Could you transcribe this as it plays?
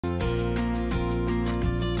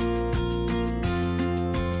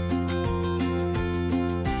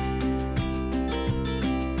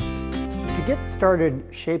To get started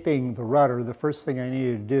shaping the rudder, the first thing I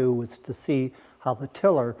needed to do was to see how the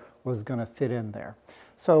tiller was going to fit in there.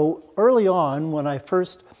 So early on, when I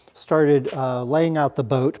first started laying out the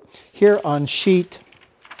boat, here on sheet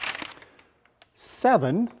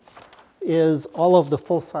 7 is all of the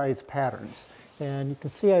full-size patterns. And you can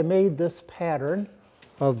see I made this pattern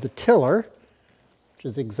of the tiller, which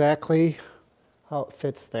is exactly how it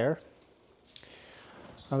fits there.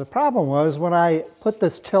 Now the problem was when I put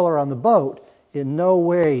this tiller on the boat, in no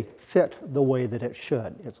way fit the way that it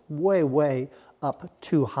should. It's way, way up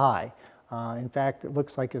too high. In fact, it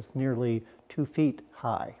looks like it's nearly 2 feet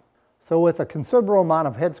high. So with a considerable amount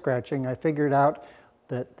of head scratching, I figured out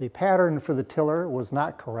that the pattern for the tiller was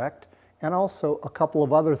not correct, and also a couple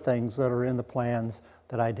of other things that are in the plans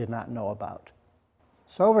that I did not know about.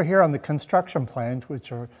 So over here on the construction plans,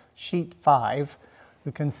 which are sheet 5,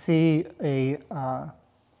 we can see a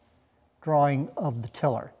drawing of the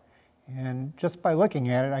tiller. And just by looking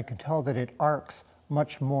at it, I can tell that it arcs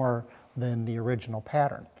much more than the original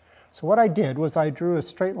pattern. So what I did was I drew a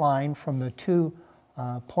straight line from the 2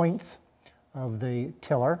 points of the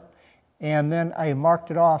tiller, and then I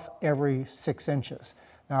marked it off every 6 inches.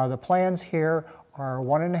 Now the plans here are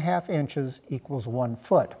 1.5 inches equals 1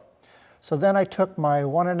 foot. So then I took my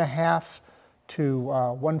 1.5 to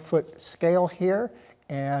 1 foot scale here,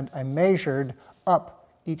 and I measured up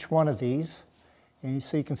each one of these. And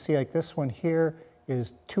so you can see like this one here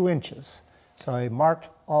is 2 inches. So I marked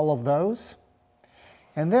all of those.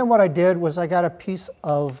 And then what I did was I got a piece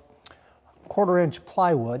of 1/4 inch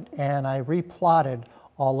plywood and I replotted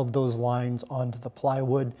all of those lines onto the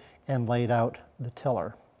plywood and laid out the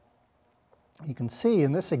tiller. You can see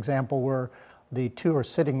in this example where the two are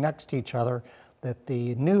sitting next to each other that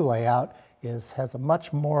the new layout has a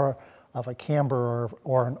much more of a camber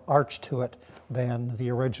or an arch to it than the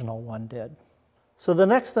original one did. So the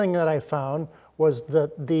next thing that I found was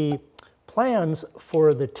that the plans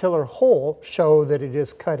for the tiller hole show that it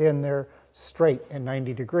is cut in there straight at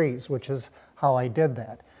 90 degrees, which is how I did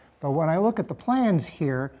that. But when I look at the plans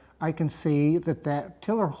here, I can see that that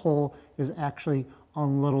tiller hole is actually on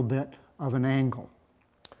a little bit of an angle.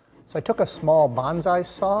 So I took a small bonsai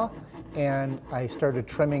saw and I started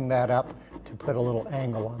trimming that up to put a little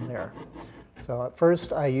angle on there. So at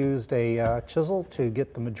first I used a chisel to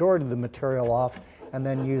get the majority of the material off and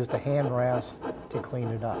then used a hand rasp to clean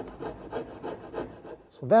it up.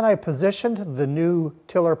 So then I positioned the new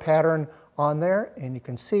tiller pattern on there and you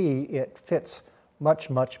can see it fits much,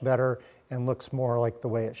 much better and looks more like the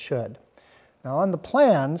way it should. Now on the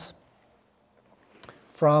plans,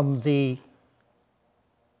 from the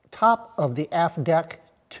top of the aft deck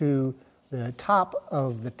to the top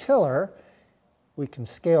of the tiller, we can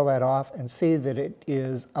scale that off and see that it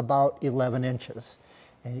is about 11 inches.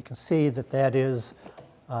 And you can see that that is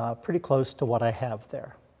pretty close to what I have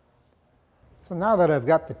there. So now that I've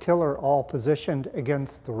got the tiller all positioned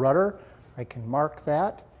against the rudder, I can mark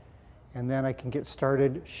that, and then I can get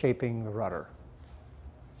started shaping the rudder.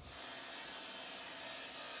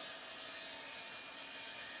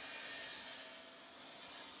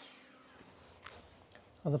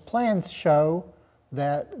 Well, the plans show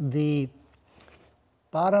that the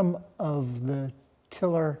bottom of the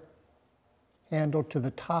tiller handle to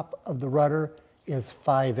the top of the rudder is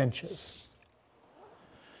 5 inches.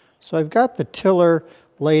 So I've got the tiller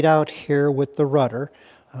laid out here with the rudder,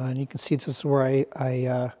 and you can see this is where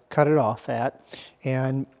I cut it off at.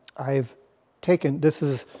 And I've taken,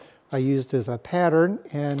 I used as a pattern,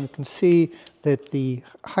 and you can see that the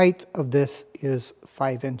height of this is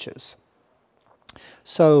 5 inches.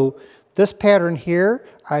 So this pattern here,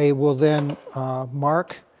 I will then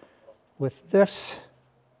mark with this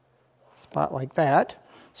spot like that.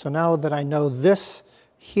 So now that I know this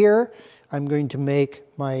here, I'm going to make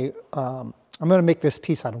my, I'm going to make this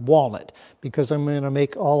piece out of walnut because I'm going to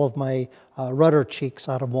make all of my rudder cheeks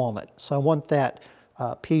out of walnut. So I want that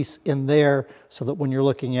piece in there so that when you're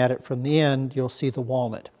looking at it from the end, you'll see the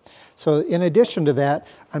walnut. So in addition to that,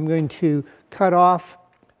 I'm going to cut off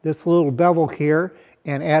this little bevel here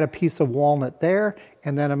and add a piece of walnut there,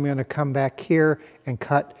 and then I'm going to come back here and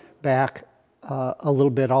cut back a little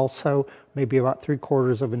bit also, maybe about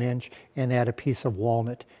 3/4 of an inch, and add a piece of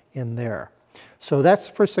walnut in there. So that's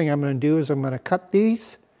the first thing I'm going to do is I'm going to cut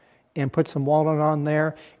these and put some walnut on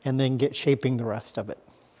there and then get shaping the rest of it.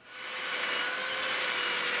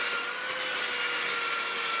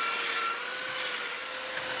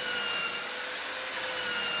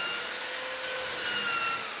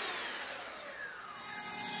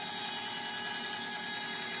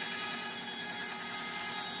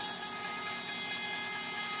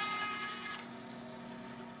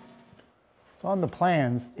 So on the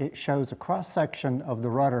plans, it shows a cross-section of the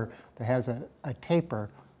rudder that has a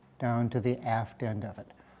taper down to the aft end of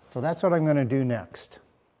it. So that's what I'm going to do next.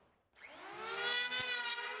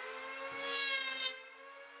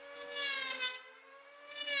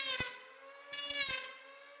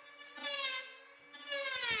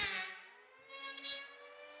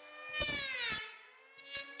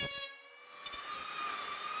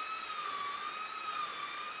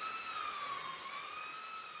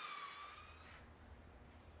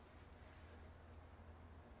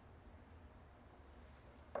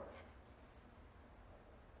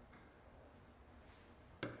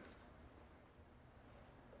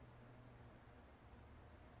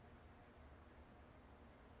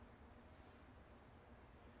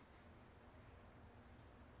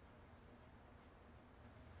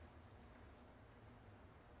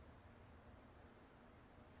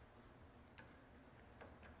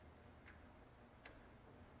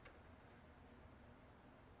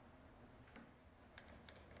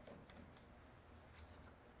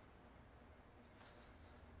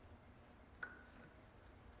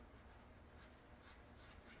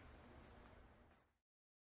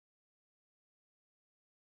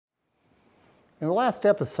 In the last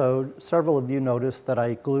episode, several of you noticed that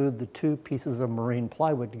I glued the two pieces of marine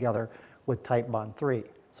plywood together with Titebond III.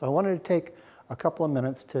 So I wanted to take a couple of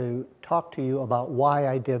minutes to talk to you about why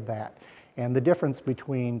I did that and the difference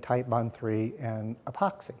between Titebond III and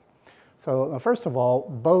epoxy. So first of all,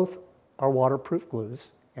 both are waterproof glues,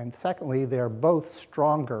 and secondly, they're both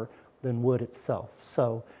stronger than wood itself.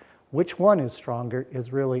 So which one is stronger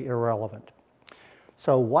is really irrelevant.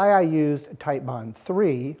 So why I used Titebond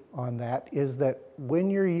III on that is that when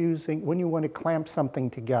you want to clamp something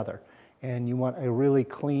together and you want a really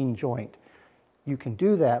clean joint, you can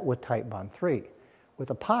do that with Titebond III. With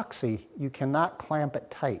epoxy, you cannot clamp it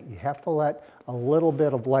tight. You have to let a little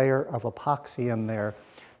bit of layer of epoxy in there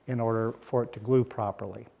in order for it to glue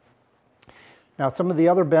properly. Now, some of the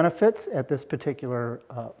other benefits at this particular,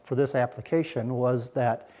 for this application was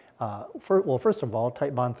that first of all,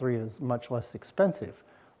 Titebond III is much less expensive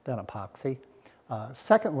than epoxy.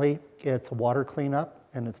 Secondly, it's a water cleanup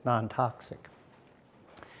and it's non-toxic.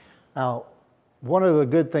 Now, one of the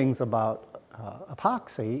good things about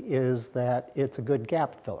epoxy is that it's a good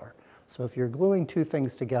gap filler. So if you're gluing two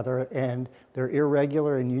things together and they're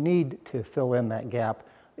irregular and you need to fill in that gap,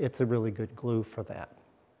 it's a really good glue for that.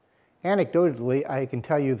 Anecdotally, I can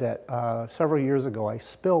tell you that several years ago I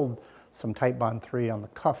spilled some Titebond III on the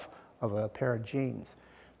cuff of a pair of jeans.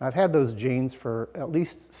 Now, I've had those jeans for at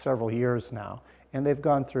least several years now, and they've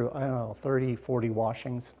gone through, I don't know, 30, 40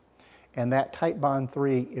 washings, and that Titebond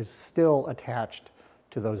III is still attached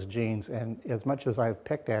to those jeans, and as much as I've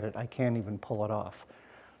picked at it, I can't even pull it off.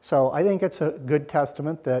 So I think it's a good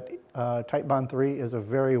testament that Titebond III is a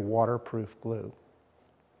very waterproof glue.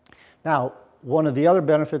 Now, one of the other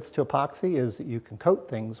benefits to epoxy is that you can coat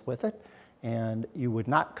things with it, and you would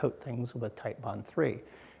not coat things with Titebond III.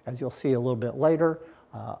 As you'll see a little bit later,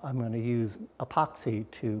 I'm going to use epoxy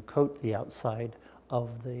to coat the outside of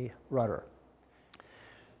the rudder.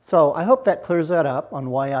 So I hope that clears that up on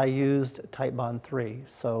why I used Titebond III.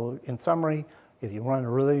 So in summary, if you run a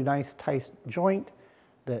really nice tight joint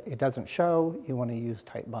that it doesn't show, you want to use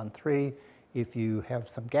Titebond III. If you have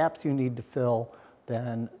some gaps you need to fill,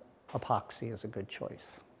 then epoxy is a good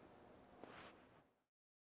choice.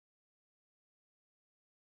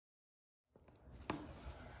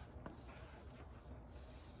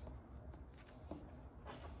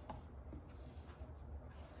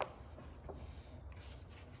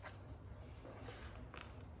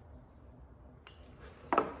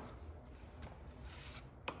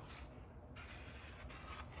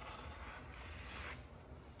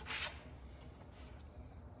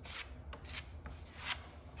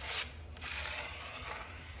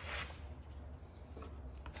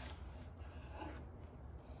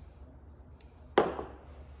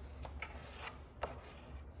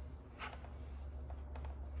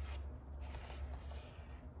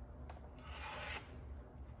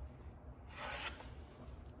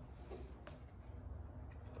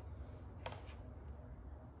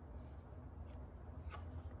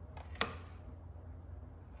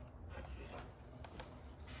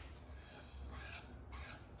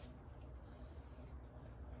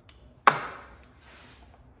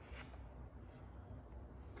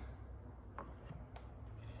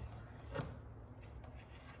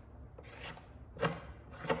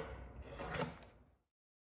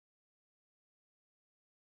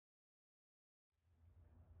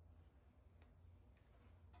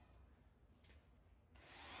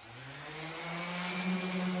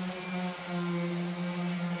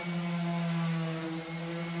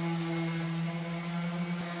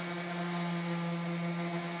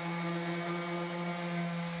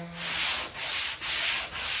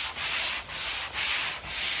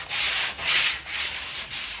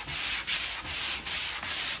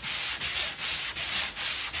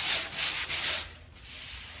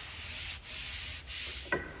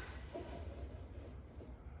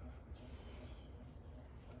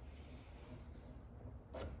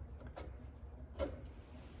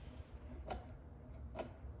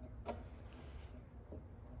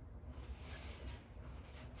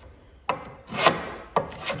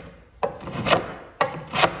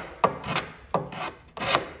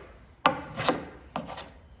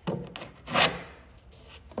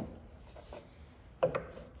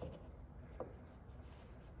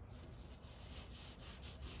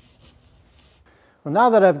 Well,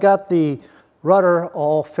 now that I've got the rudder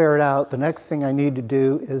all faired out, the next thing I need to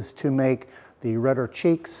do is to make the rudder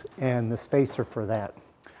cheeks and the spacer for that.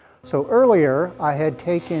 So earlier I had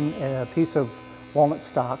taken a piece of walnut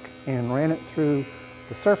stock and ran it through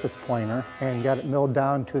the surface planer and got it milled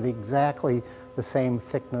down to exactly the same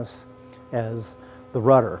thickness as the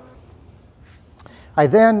rudder. I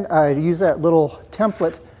then used that little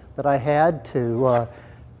template that I had to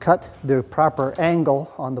cut the proper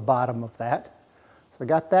angle on the bottom of that. So I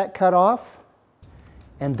got that cut off,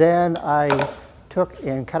 and then I took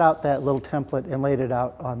and cut out that little template and laid it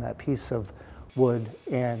out on that piece of wood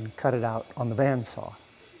and cut it out on the bandsaw.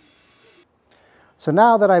 So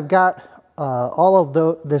now that I've got all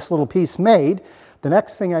of this little piece made, the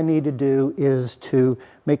next thing I need to do is to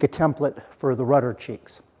make a template for the rudder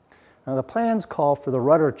cheeks. Now the plans call for the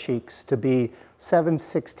rudder cheeks to be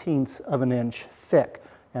 7/16 of an inch thick,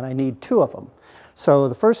 and I need 2 of them. So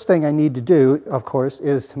the first thing I need to do, of course,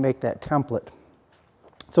 is to make that template.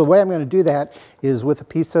 So the way I'm going to do that is with a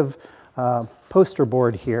piece of poster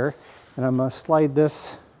board here, and I'm going to slide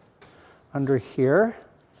this under here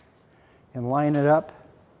and line it up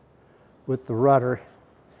with the rudder.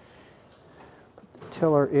 Put the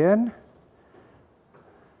tiller in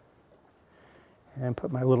and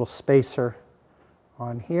put my little spacer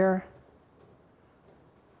on here,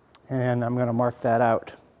 and I'm going to mark that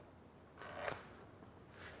out.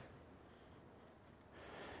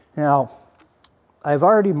 Now, I've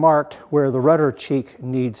already marked where the rudder cheek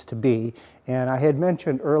needs to be, and I had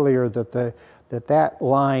mentioned earlier that that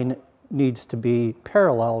line needs to be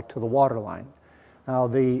parallel to the water line. Now,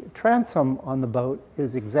 the transom on the boat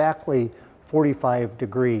is exactly 45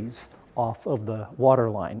 degrees off of the water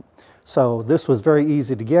line. So this was very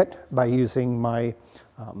easy to get by using my,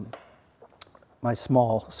 my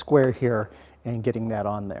small square here and getting that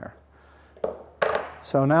on there.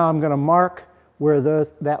 So now I'm going to mark where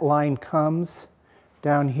that line comes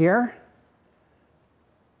down here.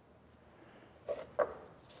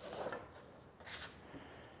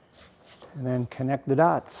 And then connect the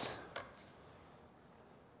dots.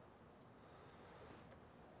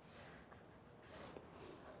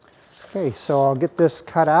 Okay, so I'll get this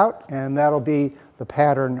cut out, and that'll be the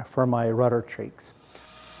pattern for my rudder cheeks.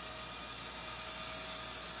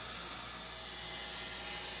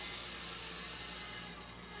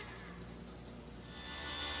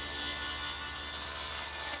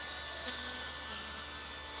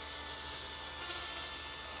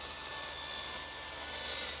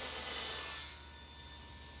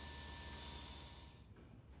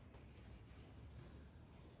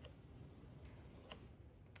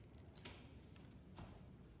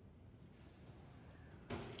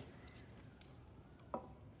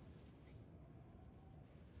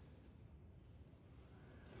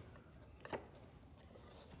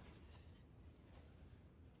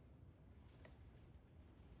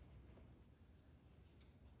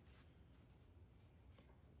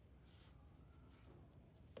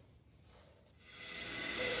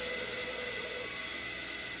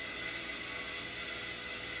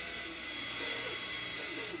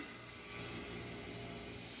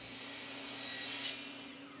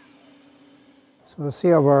 So we'll see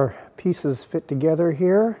how our pieces fit together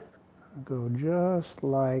here. Go just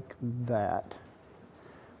like that.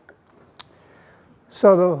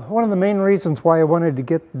 So one of the main reasons why I wanted to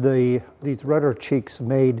get these rudder cheeks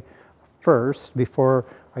made first before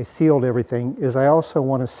I sealed everything is I also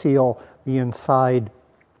want to seal the inside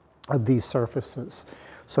of these surfaces.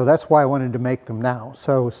 So that's why I wanted to make them now.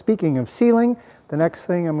 So speaking of sealing, the next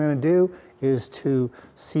thing I'm going to do is to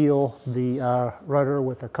seal the rudder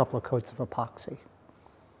with a couple of coats of epoxy.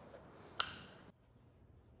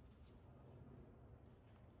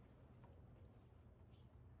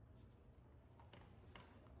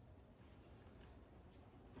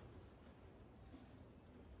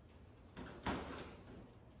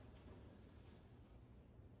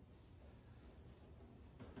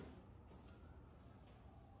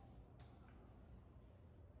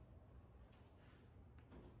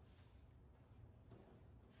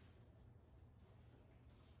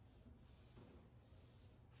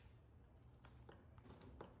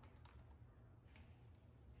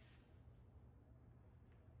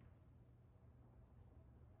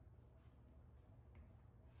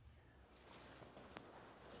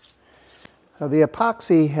 The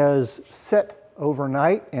epoxy has set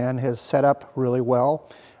overnight and has set up really well.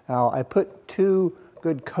 Now I put 2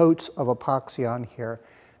 good coats of epoxy on here.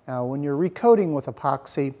 Now when you're recoating with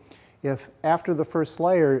epoxy, if after the first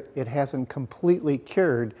layer it hasn't completely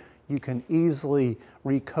cured, you can easily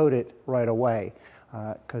recoat it right away,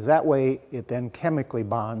 because that way it then chemically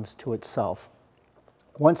bonds to itself.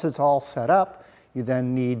 Once it's all set up, you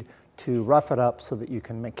then need to rough it up so that you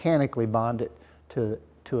can mechanically bond it to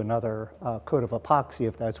another coat of epoxy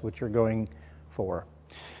if that's what you're going for.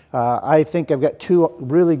 I think I've got two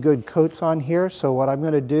really good coats on here, so what I'm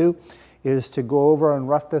going to do is to go over and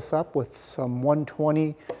rough this up with some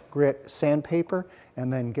 120 grit sandpaper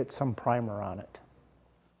and then get some primer on it.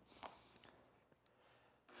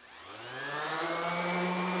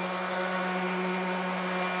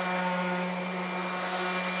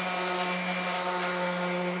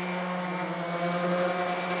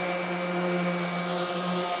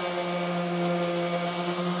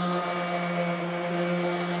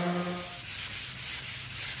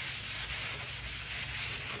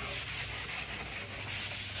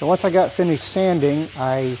 So once I got finished sanding,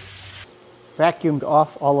 I vacuumed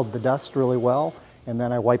off all of the dust really well, and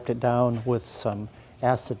then I wiped it down with some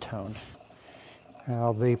acetone.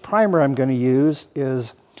 Now the primer I'm going to use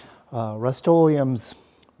is Rust-Oleum's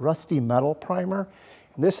Rusty Metal Primer.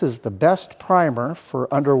 And this is the best primer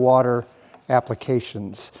for underwater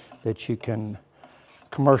applications that you can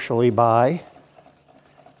commercially buy.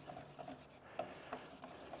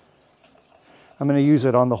 I'm going to use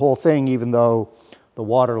it on the whole thing, even though the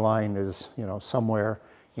water line is, somewhere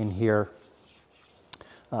in here.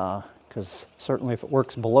 Because certainly if it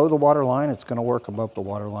works below the water line, it's going to work above the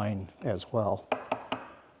water line as well.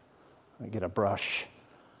 I get a brush.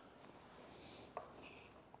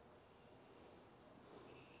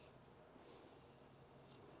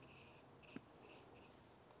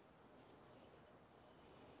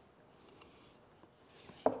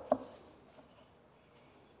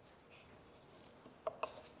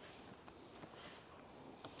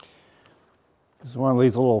 This is one of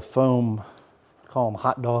these little foam, I call them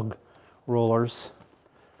hot dog rollers.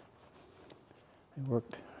 They work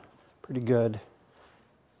pretty good.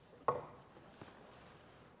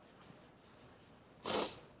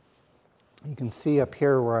 You can see up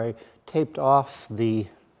here where I taped off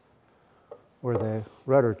where the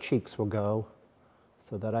rudder cheeks will go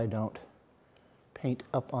so that I don't paint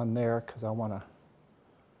up on there because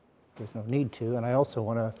there's no need to, and I also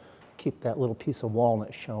want to keep that little piece of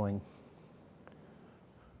walnut showing.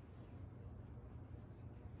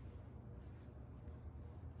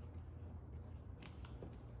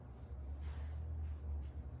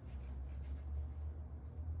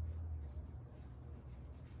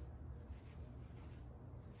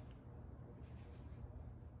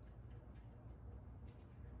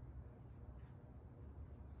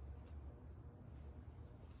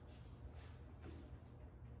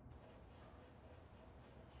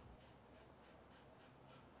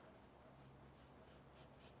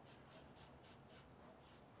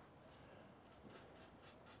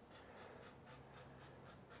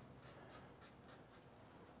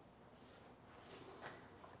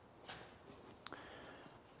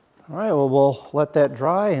 All right, well, we'll let that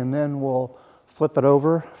dry and then we'll flip it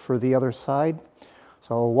over for the other side.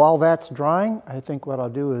 So while that's drying, I think what I'll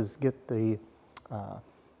do is get the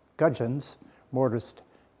Gudgeons mortised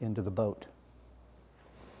into the boat.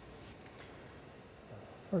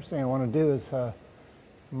 First thing I want to do is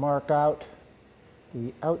mark out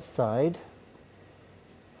the outside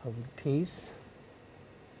of the piece.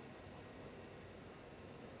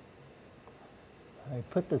 I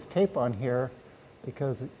put this tape on here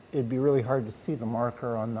because it'd be really hard to see the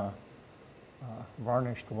marker on the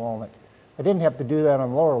varnished walnut. I didn't have to do that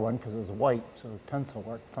on the lower one because it was white, so the pencil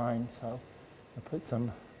worked fine. So I put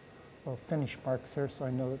some little finish marks here so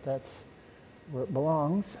I know that that's where it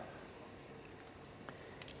belongs.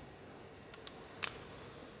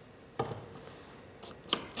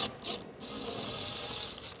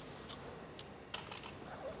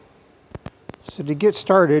 So to get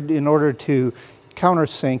started, in order to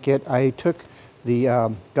countersink it, I took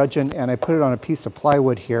the gudgeon and I put it on a piece of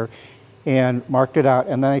plywood here and marked it out,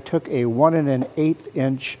 and then I took a 1 1/8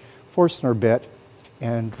 inch Forstner bit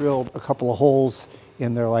and drilled a couple of holes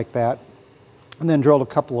in there like that, and then drilled a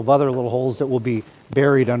couple of other little holes that will be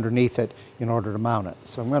buried underneath it in order to mount it.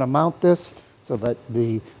 So I'm going to mount this so that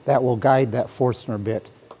that will guide that Forstner bit.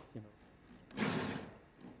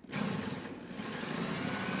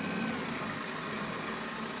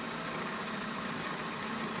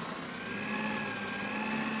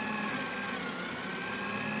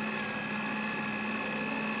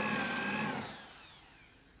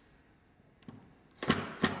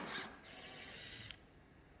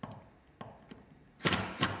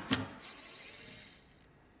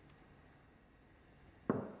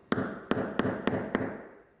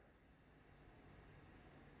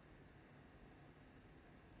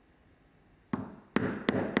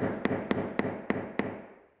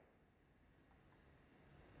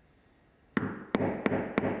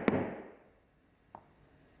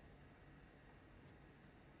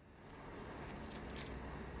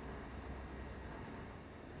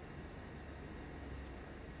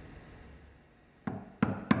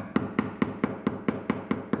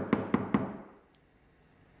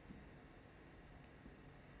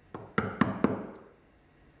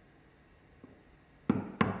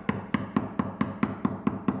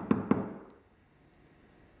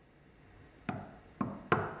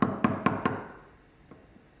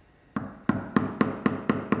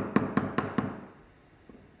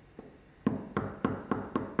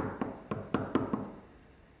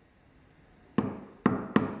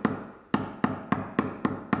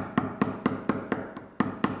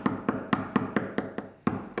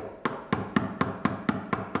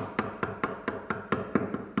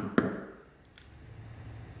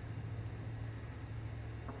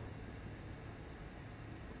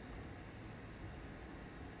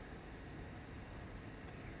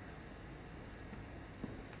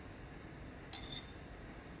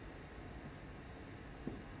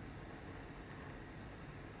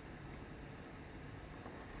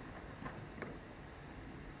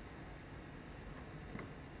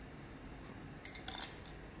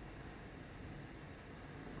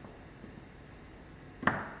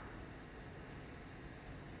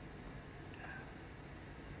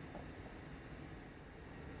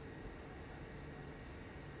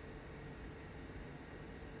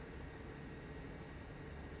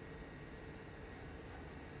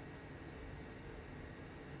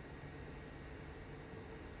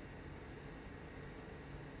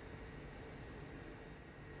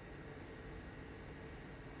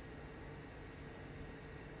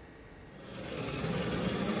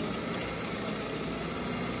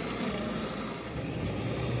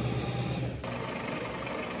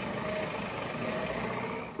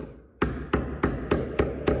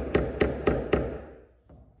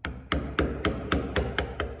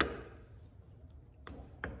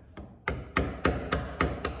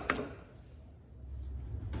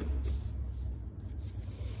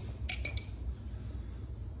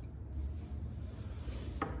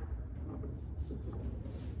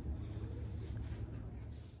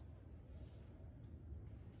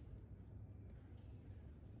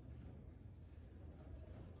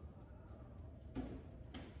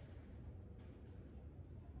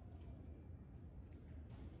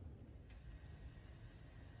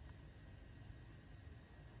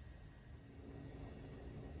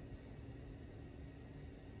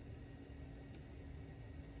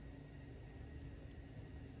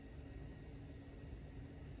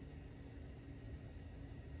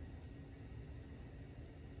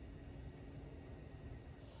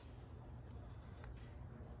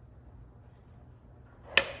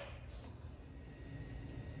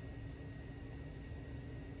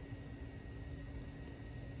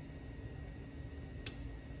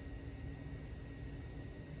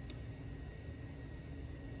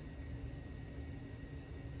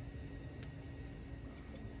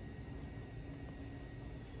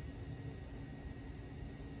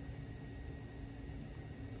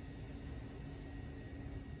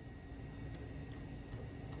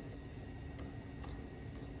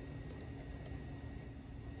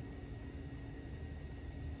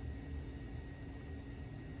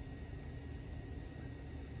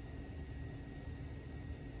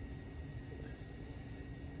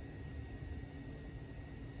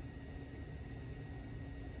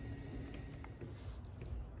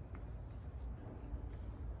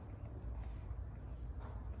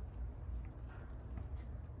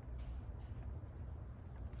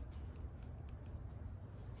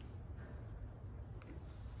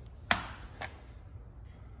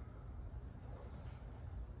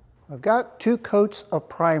 I've got 2 coats of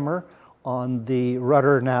primer on the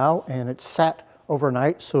rudder now, and it's sat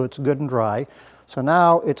overnight so it's good and dry. So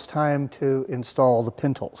now it's time to install the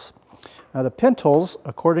pintles. Now the pintles,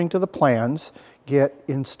 according to the plans, get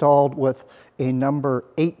installed with a number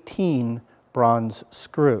 18 bronze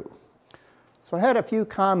screw. So I had a few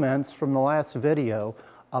comments from the last video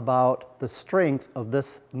about the strength of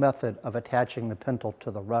this method of attaching the pintle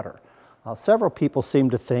to the rudder. Several people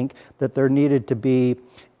seem to think that there needed to be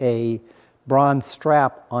a bronze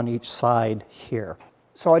strap on each side here.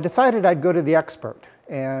 So I decided I'd go to the expert,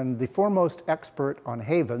 and the foremost expert on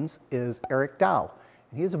havens is Eric Dow.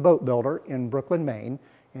 And he's a boat builder in Brooklyn, Maine,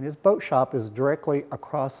 and his boat shop is directly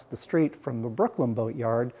across the street from the Brooklyn Boat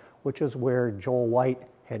Yard, which is where Joel White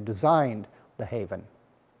had designed the Haven.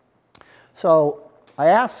 So I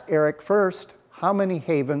asked Eric first how many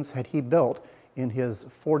havens had he built in his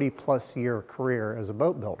 40-plus year career as a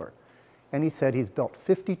boat builder. And he said he's built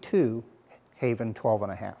 52 Haven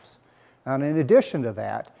 12.5s. And in addition to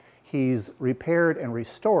that, he's repaired and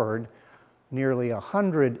restored nearly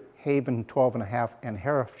 100 Haven 12.5 and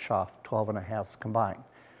herreshoff 12.5s combined.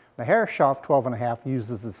 The herreshoff 12.5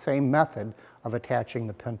 uses the same method of attaching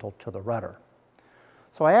the pintle to the rudder.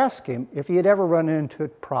 So I asked him if he had ever run into a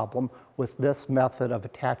problem with this method of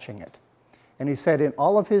attaching it. And he said in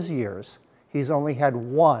all of his years, he's only had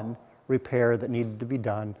 1 repair that needed to be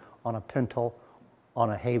done on a pintle on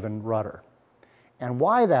a Haven rudder. And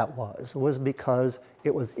why that was because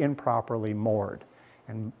it was improperly moored.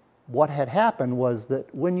 And what had happened was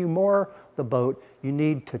that when you moor the boat, you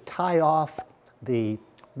need to tie off the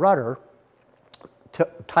rudder,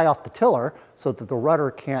 tie off the tiller so that the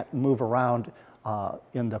rudder can't move around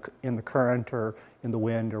in the current or in the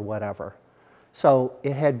wind or whatever. So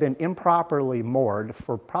it had been improperly moored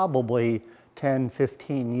for probably 10,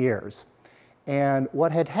 15 years. And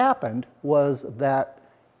what had happened was that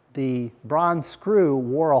the bronze screw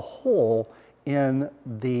wore a hole in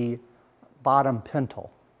the bottom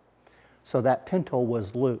pintle. So that pintle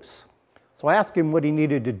was loose. So I asked him what he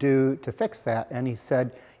needed to do to fix that, and he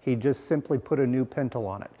said he just simply put a new pintle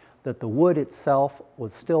on it, that the wood itself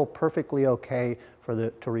was still perfectly okay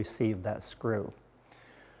to receive that screw.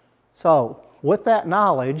 So with that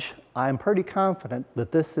knowledge, I'm pretty confident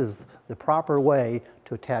that this is the proper way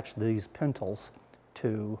to attach these pintles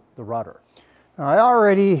to the rudder. Now, I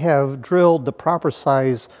already have drilled the proper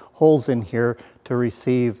size holes in here to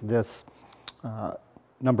receive this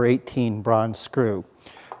number 18 bronze screw.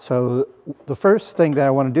 So the first thing that I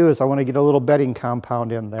want to do is I want to get a little bedding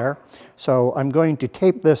compound in there. So I'm going to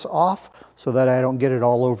tape this off so that I don't get it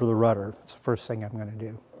all over the rudder. That's the first thing I'm going to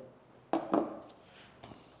do.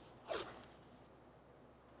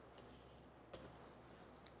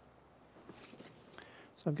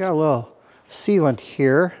 So I've got a little sealant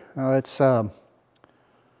here. It's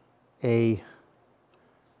a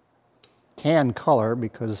tan color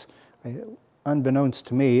because unbeknownst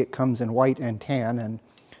to me, it comes in white and tan, and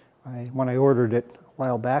when I ordered it a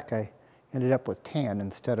while back, I ended up with tan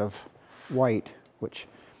instead of white, which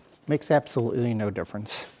makes absolutely no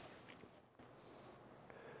difference.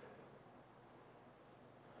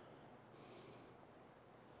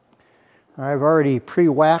 I've already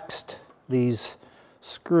pre-waxed these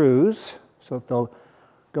screws so that they'll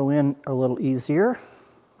go in a little easier.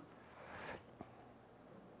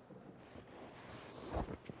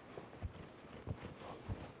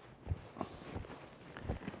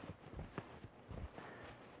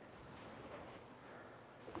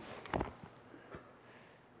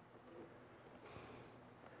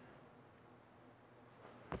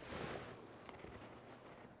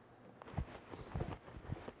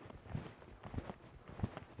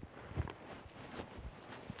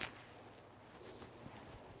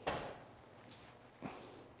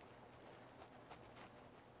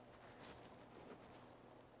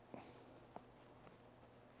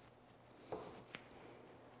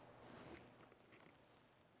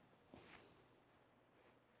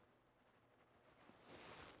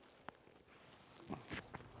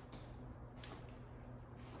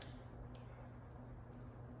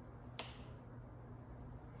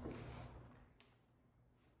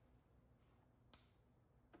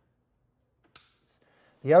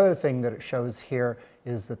 The other thing that it shows here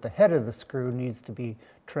is that the head of the screw needs to be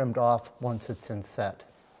trimmed off once it's in set.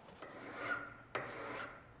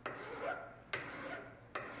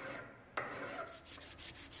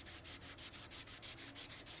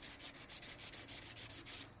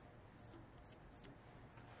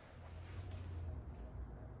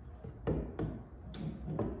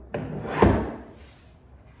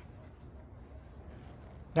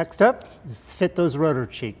 Next up is fit those rudder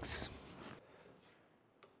cheeks.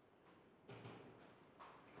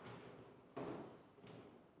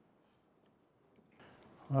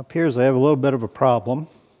 Well, it appears I have a little bit of a problem.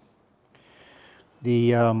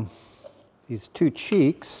 These two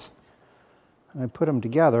cheeks, when I put them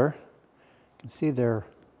together, you can see they're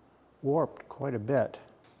warped quite a bit.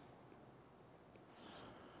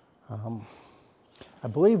 I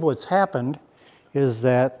believe what's happened is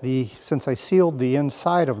that since I sealed the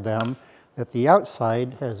inside of them, that the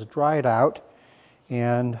outside has dried out,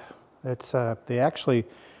 and it's I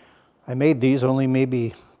made these only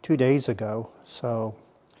maybe 2 days ago, so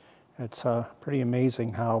it's pretty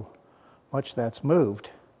amazing how much that's moved.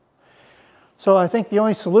 So I think the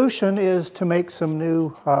only solution is to make some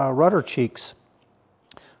new rudder cheeks.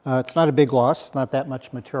 It's not a big loss, it's not that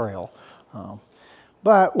much material.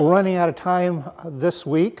 But we're running out of time this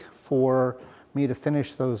week for me to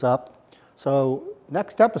finish those up. So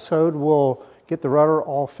next episode we'll get the rudder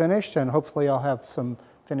all finished, and hopefully I'll have some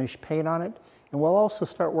finished paint on it. And we'll also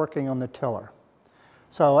start working on the tiller.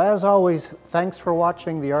 So as always, thanks for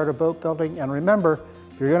watching The Art of Boat Building, and remember,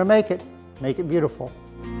 if you're going to make it beautiful.